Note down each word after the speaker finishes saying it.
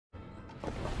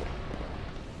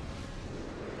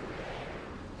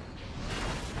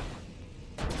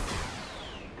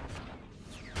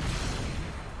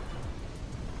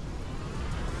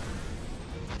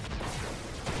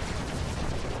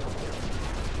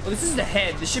Oh, this is the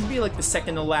head. This should be like the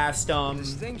second to last,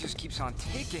 This thing just keeps on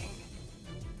ticking.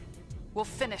 We'll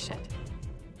finish it.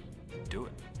 Do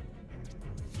it.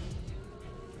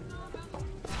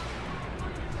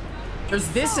 There's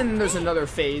this and there's another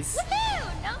phase.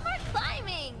 Woohoo! No more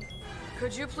climbing!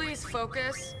 Could you please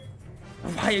focus?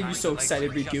 Why are you so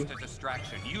excited, Riku? Just a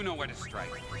distraction. You know where to strike.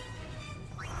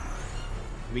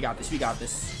 We got this, we got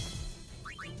this.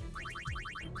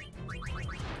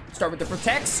 Start with the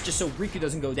protects, just so Riku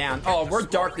doesn't go down. Oh, we're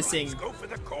darknessing. Go for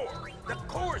the core. The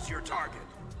core's your target.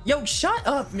 Yo, shut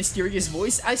up, mysterious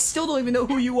voice. I still don't even know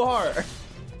who you are.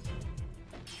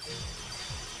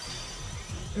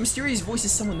 The mysterious voice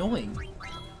is so annoying.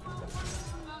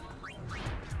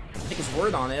 Take his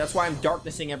word on it. That's why I'm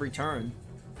darknessing every turn.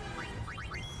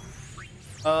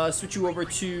 Switch you over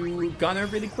to Gunner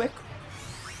really quick.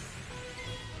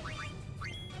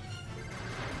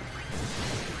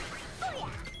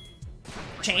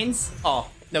 Chains? Oh,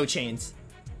 no chains.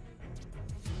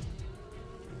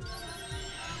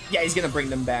 Yeah, he's gonna bring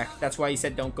them back. That's why he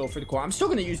said don't go for the core. I'm still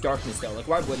gonna use darkness though. Like,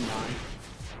 why wouldn't I?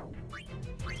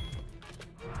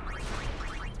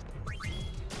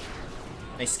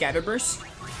 Nice scatter burst.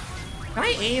 Can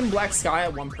I aim Black Sky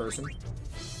at one person?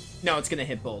 No, it's gonna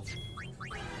hit both.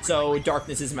 So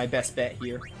darkness is my best bet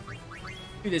here.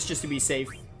 Do this just to be safe.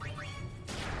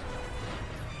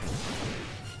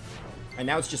 And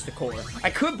now it's just the core.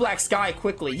 I could Black Sky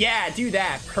quickly. Yeah, do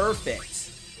that. Perfect.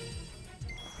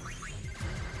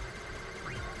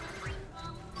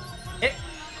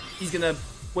 He's gonna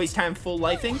waste time full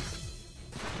lifing.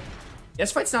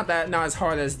 This fight's not as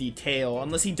hard as the tail,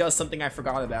 unless he does something I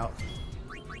forgot about.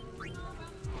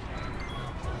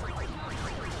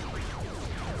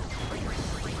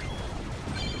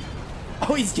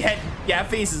 Oh, he's dead. Yeah,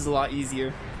 face is a lot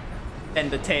easier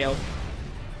than the tail.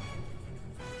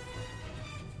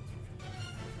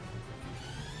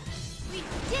 We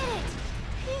did it!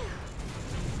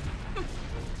 Phew.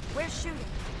 Where's Shuyin?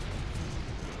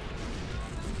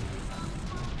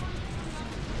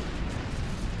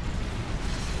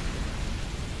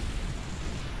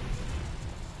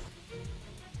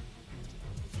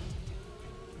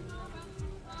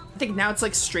 I think now it's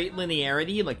like straight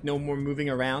linearity, like no more moving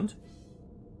around.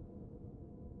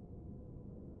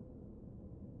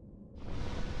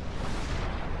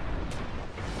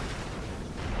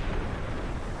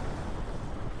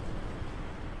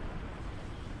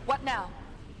 What now?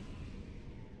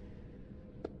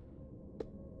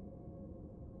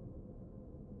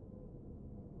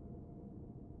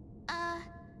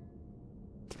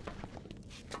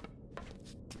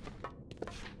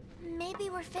 Maybe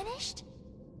we're finished?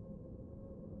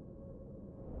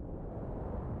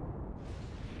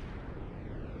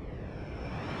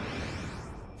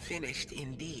 Finished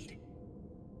indeed.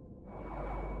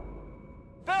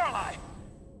 Paralyzed!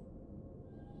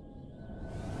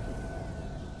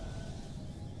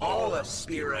 All of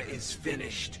Spira is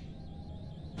finished.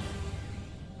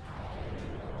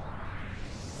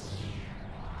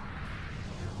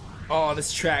 Oh,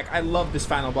 this track. I love this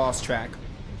final boss track.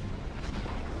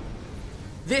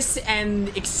 This and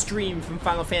Extreme from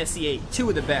Final Fantasy VIII. Two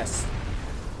of the best.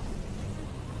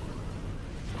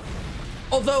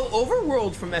 Although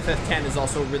Overworld from FF10 is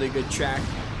also a really good track.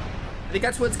 I think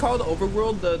that's what it's called,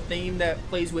 Overworld, the theme that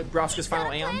plays with Braska's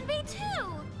Final Aeon. Plan B too.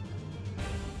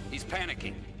 He's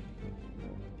panicking.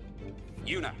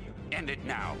 Yuna, end it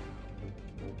now.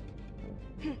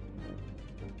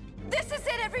 This is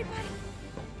it, everybody!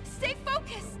 Stay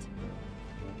focused!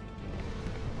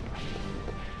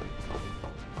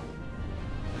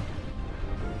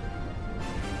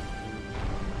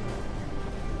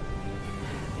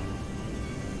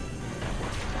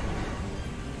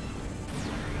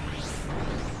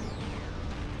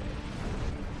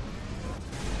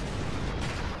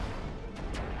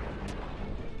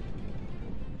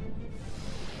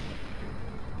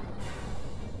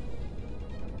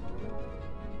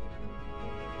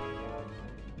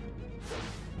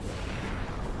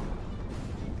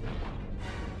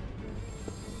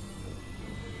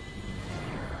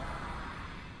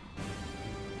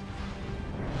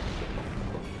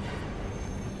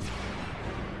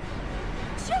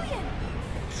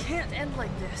 Can't end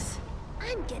like this.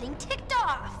 I'm getting ticked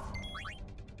off.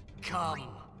 Come,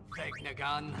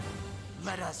 Vegnagun.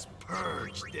 Let us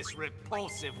purge this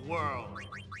repulsive world.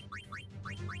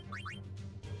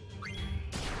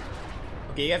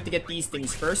 Okay, you have to get these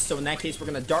things first, so in that case, we're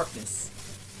gonna darkness.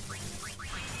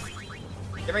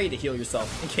 Get ready to heal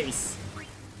yourself, in case.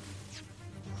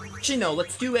 Actually, no,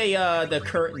 let's do a, the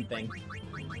curtain thing.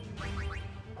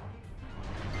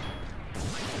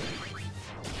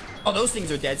 Oh, those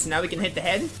things are dead, so now we can hit the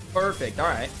head? Perfect,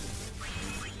 alright.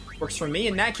 Works for me.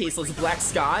 In that case, let's Black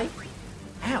Sky.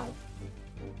 Ow.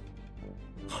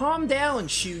 Calm down,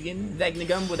 Shuyin.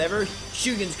 Vegnagun, whatever.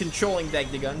 Shuyin's controlling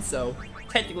Vegnagun, so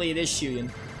technically it is Shuyin.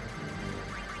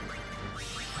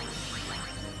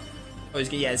 Oh, he's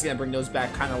gonna bring those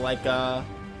back, kind of like the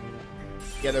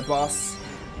other boss,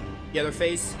 the other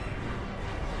phase.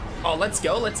 Oh, let's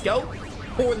go, let's go.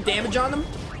 Pour the damage on them.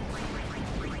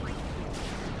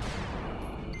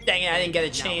 Dang it, I didn't get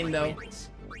a chain though.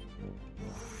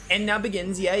 And now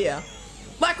begins, yeah.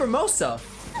 Lacrimosa.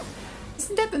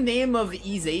 Isn't that the name of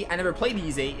Ys 8? I never played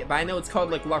Ys 8, but I know it's called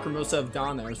like Lacrimosa of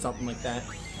Dana or something like that.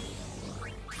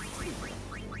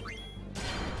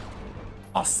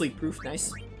 Oh, sleep proof,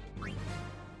 nice.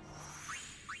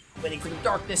 Waiting for the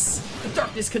darkness. The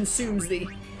darkness consumes thee.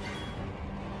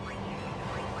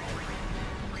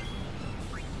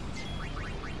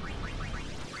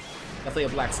 Definitely a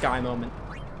Black Sky moment.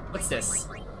 What's this?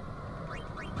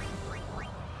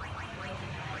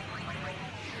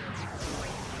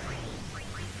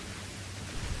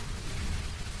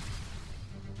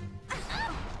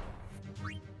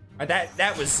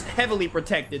 That was heavily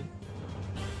protected.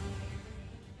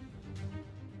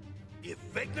 If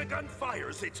Vegnagun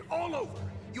fires, it's all over.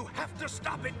 You have to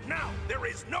stop it now. There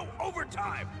is no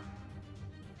overtime.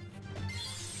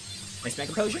 Nice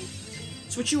Mega Potion.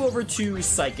 Switch you over to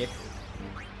Psychic.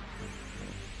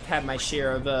 I've had my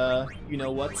share of,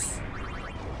 you-know-whats.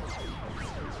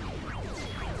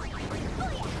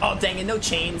 Oh, dang it, no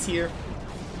chains here.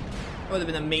 That would have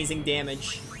been amazing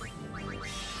damage.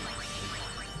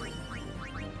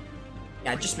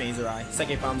 Yeah, just Mazer Eye.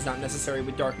 Psychic Bomb's not necessary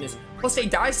with Darkness. Plus, they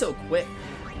die so quick.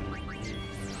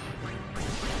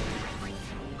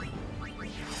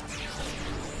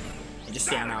 And just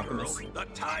stay on Alchemist. The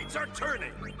tides are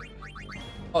turning.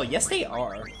 Oh, yes they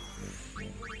are.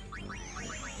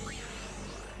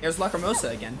 There's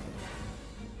Lacrimosa again.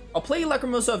 I'll play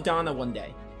Lacrimosa of Dana one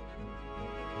day.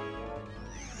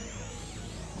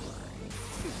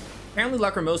 Apparently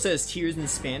Lacrimosa is tears in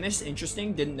Spanish.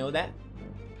 Interesting, didn't know that.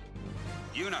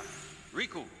 Yuna,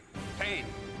 Riku, Pain.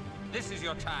 This is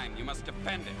your time. You must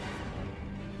defend it.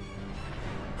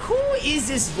 Who is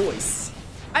this voice?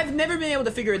 I've never been able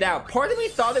to figure it out. Part of me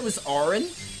thought it was Auron,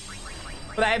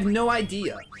 but I have no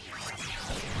idea.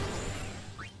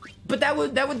 But that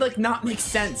would like not make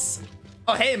sense.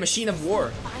 Oh hey, a Machine of War.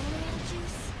 Finally in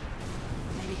juice?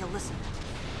 Maybe he'll listen.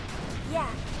 Yeah,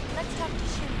 let's talk to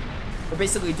Shuyin. We're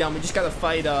basically done. We just gotta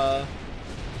fight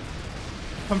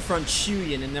confront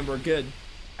Shuyin and then we're good.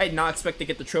 I did not expect to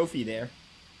get the trophy there.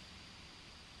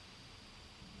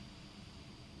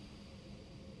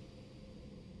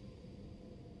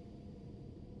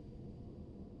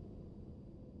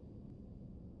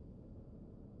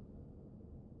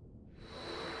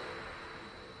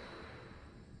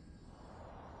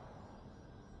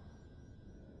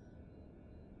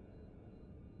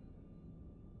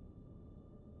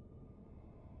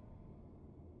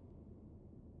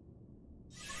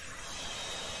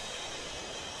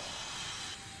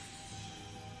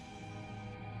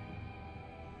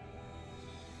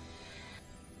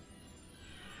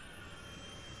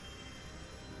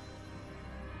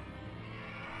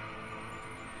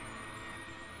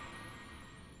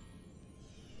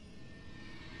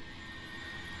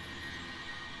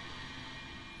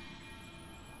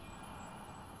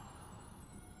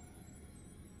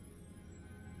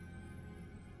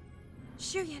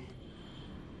 Shuyin.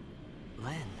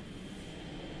 Len.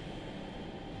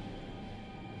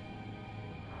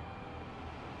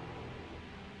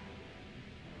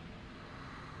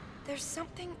 There's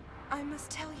something I must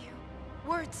tell you.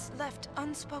 Words left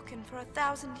unspoken for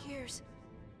 1,000 years.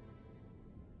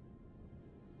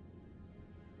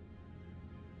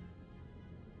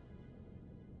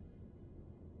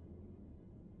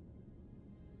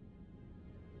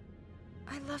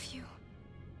 I love you.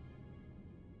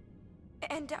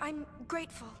 And I'm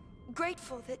grateful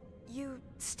that you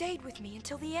stayed with me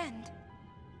until the end.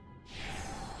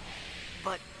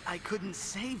 But I couldn't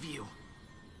save you.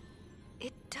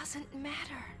 It doesn't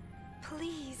matter.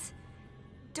 Please,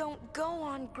 don't go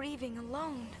on grieving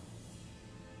alone.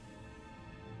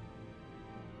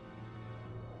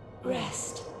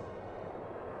 Rest.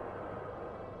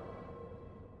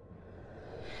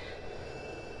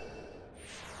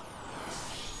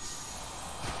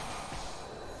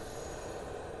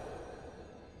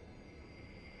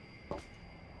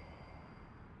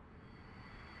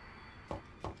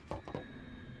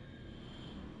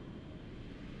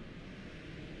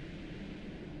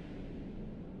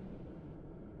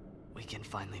 We can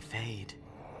finally fade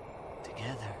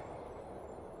together.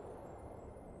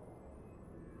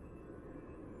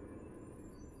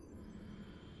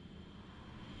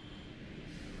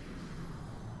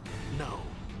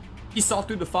 He saw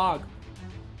through the fog.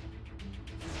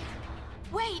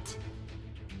 Wait!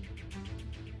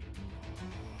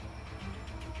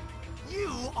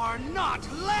 You are not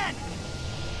Len!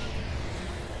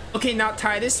 Okay, now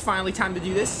Titus, finally time to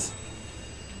do this.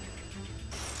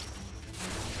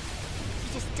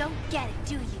 You just don't get it,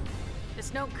 do you?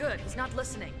 It's no good. He's not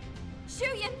listening.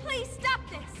 Shuyin, please stop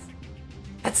this!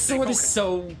 That sword is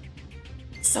so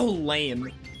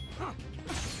lame.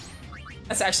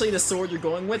 That's actually the sword you're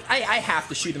going with? I have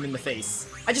to shoot him in the face.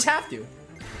 I just have to.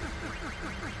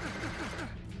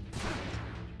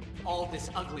 All this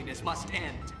ugliness must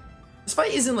end. This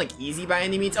fight isn't like easy by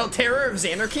any means. Oh, Terror of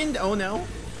Xanarkand? Oh no.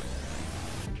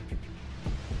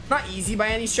 Not easy by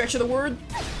any stretch of the word.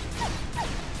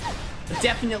 But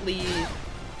definitely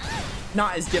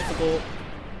not as difficult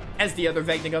as the other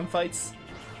Vegnagun fights.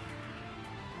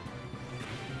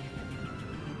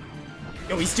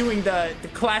 Yo, he's doing the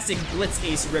classic Blitz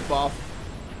Ace ripoff.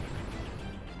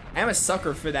 I am a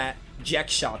sucker for that Jack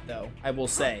shot though, I will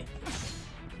say.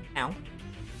 Ow.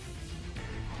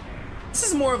 This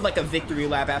is more of like a victory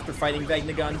lap after fighting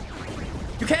Vegnagun.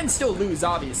 You can still lose,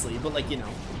 obviously, but like, you know.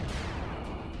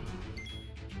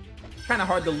 Kind of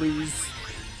hard to lose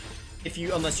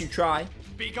unless you try.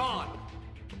 Be gone.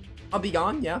 I'll be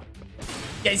gone, yeah.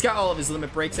 Yeah, he's got all of his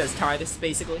limit breaks as Titus,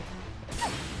 basically.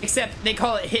 Except they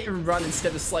call it hit and run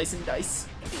instead of slice and dice.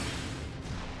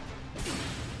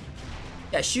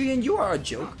 Yeah, Shuyin, you are a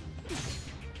joke.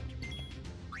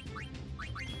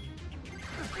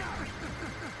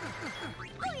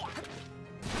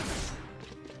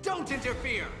 Don't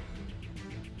interfere.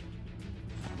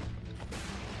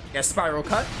 Yeah, spiral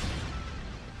cut.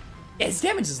 Yeah, his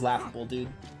damage is laughable, dude.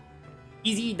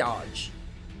 Easy dodge.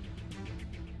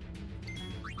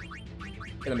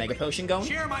 Get a Mega Potion going.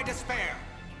 Share my despair.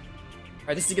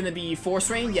 Alright, this is gonna be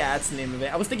Force Rain? Yeah, that's the name of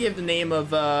it. I was thinking of the name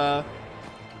of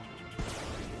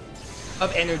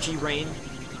Energy Rain.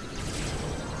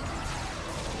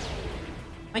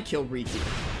 I killed Riku.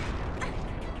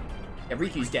 Yeah,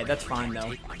 Riku's dead. That's fine,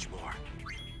 though. Much more.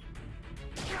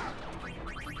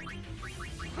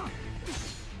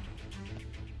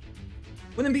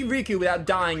 Wouldn't be Riku without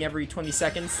dying every 20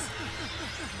 seconds.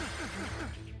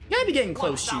 You gotta be getting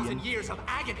close, 1,000 Shuyin. years of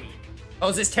agony. Oh,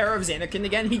 is this Terror of Xanarkand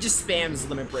again? He just spams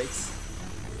limit breaks.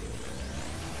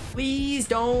 Please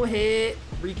don't hit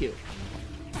Riku.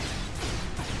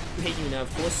 You hate Yuna,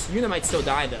 of course. Yuna might still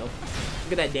die, though.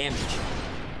 Look at that damage.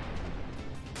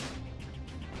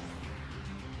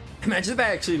 Imagine if I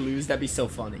actually lose. That'd be so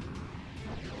funny.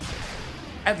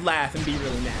 I'd laugh and be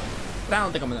really mad. But I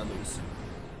don't think I'm gonna lose.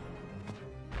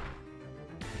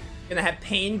 Gonna have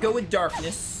Pain go with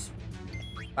Darkness.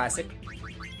 Classic.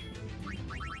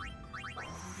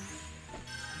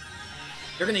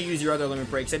 You're gonna use your other limit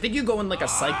breaks. I think you go in like a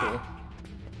cycle.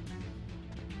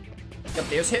 Yep,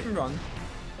 there's hit and run.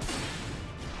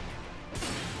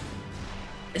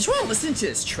 I just want to listen to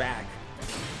this track.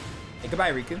 Hey,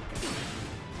 goodbye, Riku.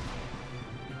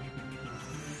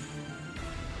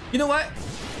 You know what?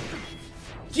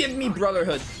 Give me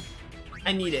Brotherhood.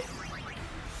 I need it.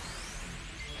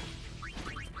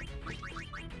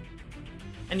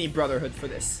 I need Brotherhood for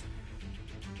this.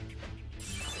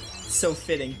 So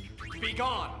fitting. Be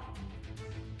gone.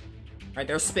 Alright,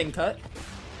 there's spin cut.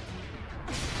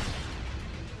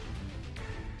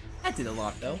 That did a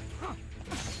lot, though.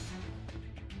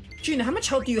 Shuyin, how much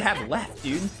health do you have left,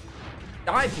 dude?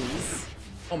 Die, please.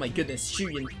 Oh my goodness,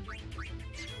 Shuyin.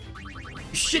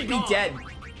 You should be dead.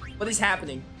 What is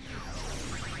happening?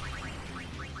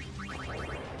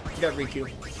 You got Riku.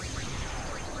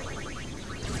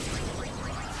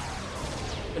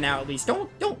 For now, at least. Don't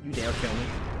you dare kill me.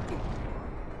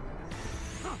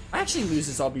 If I actually lose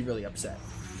this, I'll be really upset.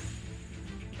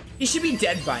 He should be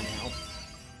dead by now.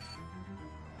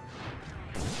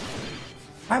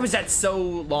 Why was that so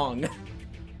long?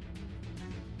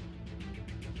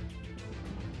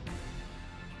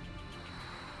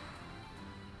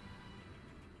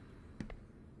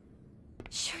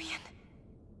 Shuyin.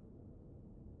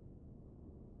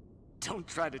 Don't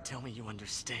try to tell me you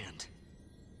understand.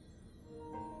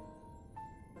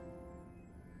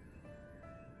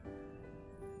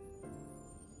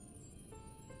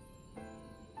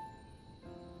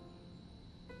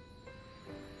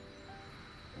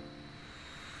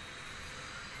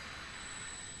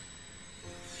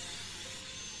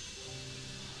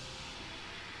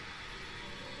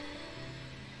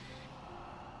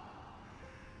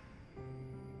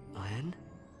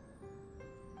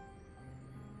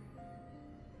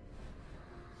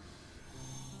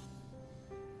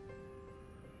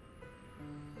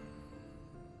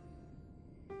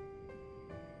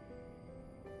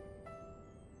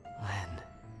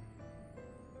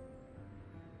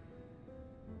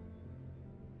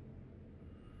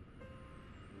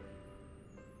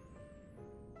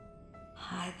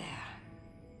 Hi there.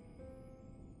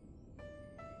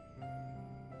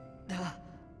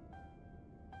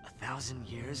 1,000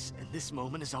 years, and this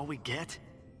moment is all we get?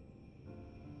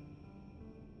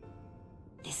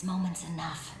 This moment's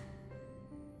enough.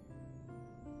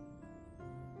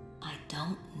 I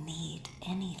don't need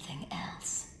anything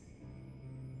else.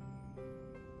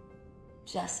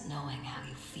 Just knowing how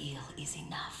you feel is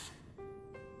enough.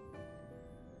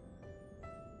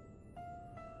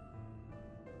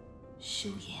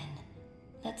 Shuyin,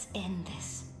 let's end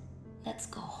this. Let's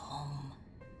go home.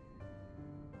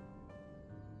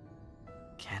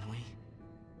 Can we?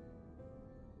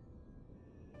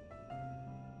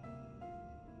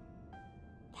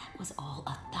 That was all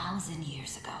 1,000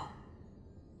 years ago.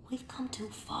 We've come too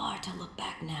far to look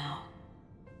back now.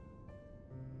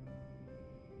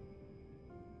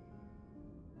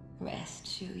 Rest,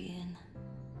 Shuyin.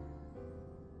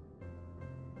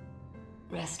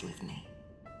 Rest with me.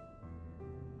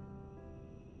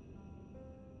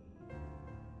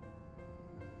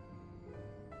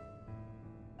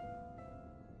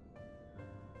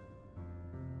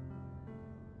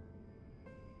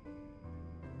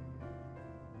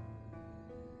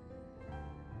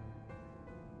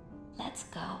 Let's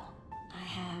go. I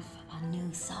have a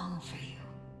new song for you.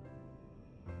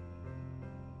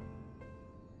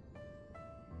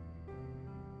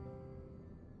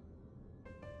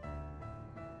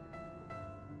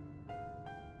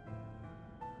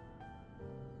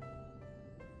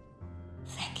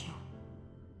 Thank you.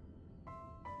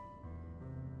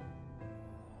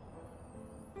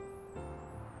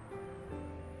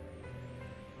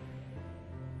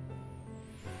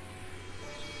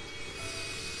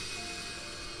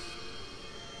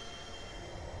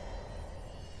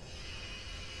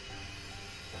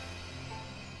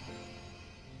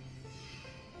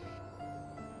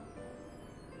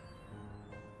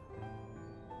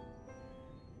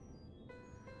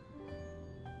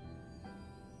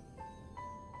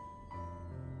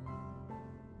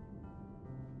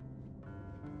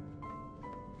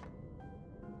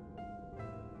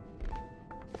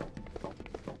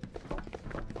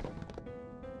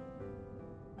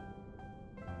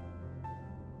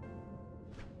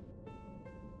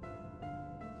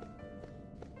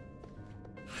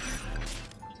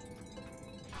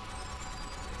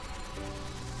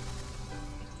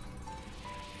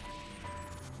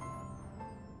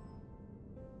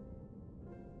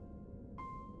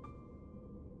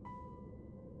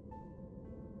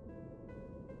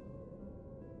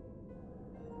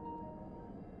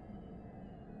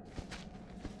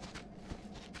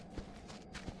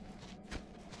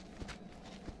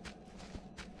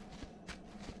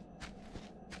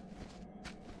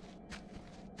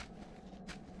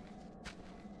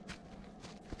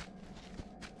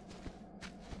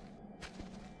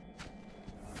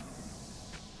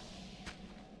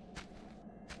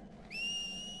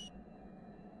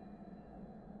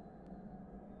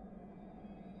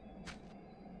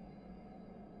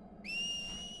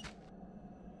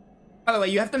 By the way,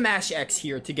 you have to mash X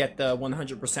here to get the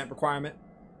 100% requirement.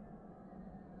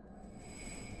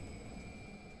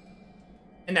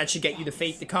 And that should get you the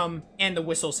fate to come and the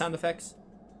whistle sound effects.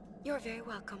 You're very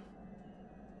welcome.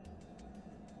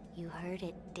 You heard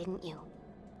it, didn't you?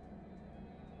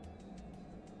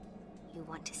 You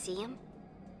want to see him?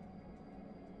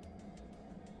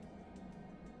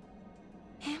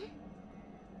 Him?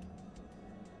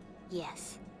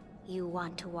 Yes. You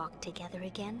want to walk together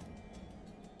again?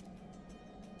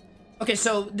 Okay,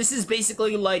 so this is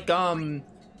basically like,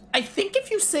 I think if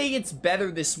you say it's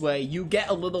better this way, you get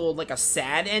a little, like, a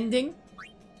sad ending.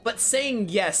 But saying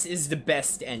yes is the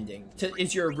best ending,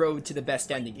 is your road to the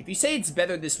best ending. If you say it's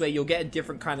better this way, you'll get a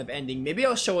different kind of ending. Maybe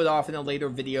I'll show it off in a later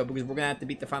video, because we're gonna have to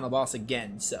beat the final boss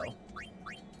again, so.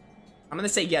 I'm gonna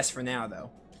say yes for now,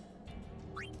 though.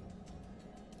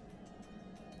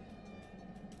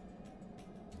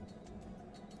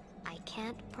 I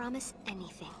can't promise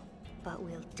anything, but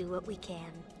we'll do what we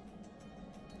can.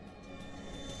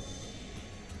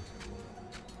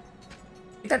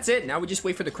 I think that's it. Now we just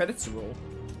wait for the credits to roll.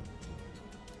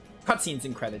 Cutscenes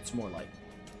and credits, more like.